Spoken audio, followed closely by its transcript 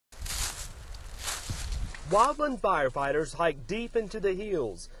Wildland firefighters hike deep into the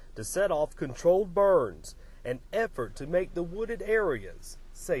hills to set off controlled burns, an effort to make the wooded areas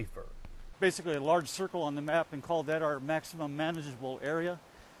safer. Basically a large circle on the map and call that our maximum manageable area,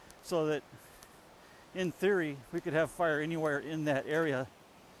 so that in theory we could have fire anywhere in that area.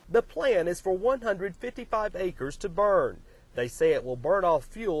 The plan is for 155 acres to burn. They say it will burn off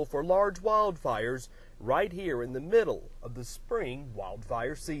fuel for large wildfires right here in the middle of the spring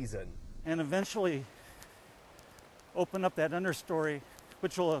wildfire season. And eventually open up that understory,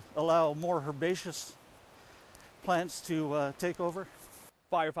 which will allow more herbaceous plants to take over.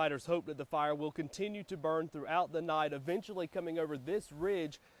 Firefighters hope that the fire will continue to burn throughout the night, eventually coming over this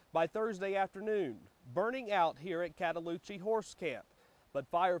ridge by Thursday afternoon, burning out here at Cataloochee Horse Camp.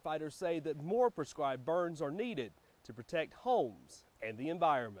 But firefighters say that more prescribed burns are needed to protect homes and the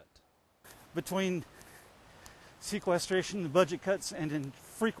environment. Between sequestration, the budget cuts, and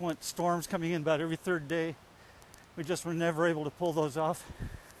infrequent storms coming in about every third day, we just were never able to pull those off.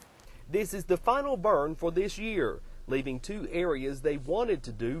 This is the final burn for this year, leaving two areas they wanted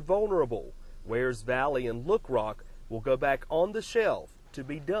to do vulnerable. Wares Valley and Look Rock will go back on the shelf to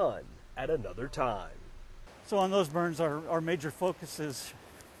be done at another time. So on those burns, our major focus is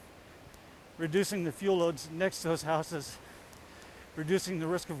reducing the fuel loads next to those houses, reducing the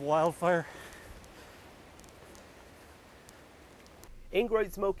risk of wildfire. In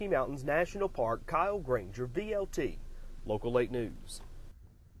Great Smoky Mountains National Park, Kyle Grainger, VLT, Local 8 News.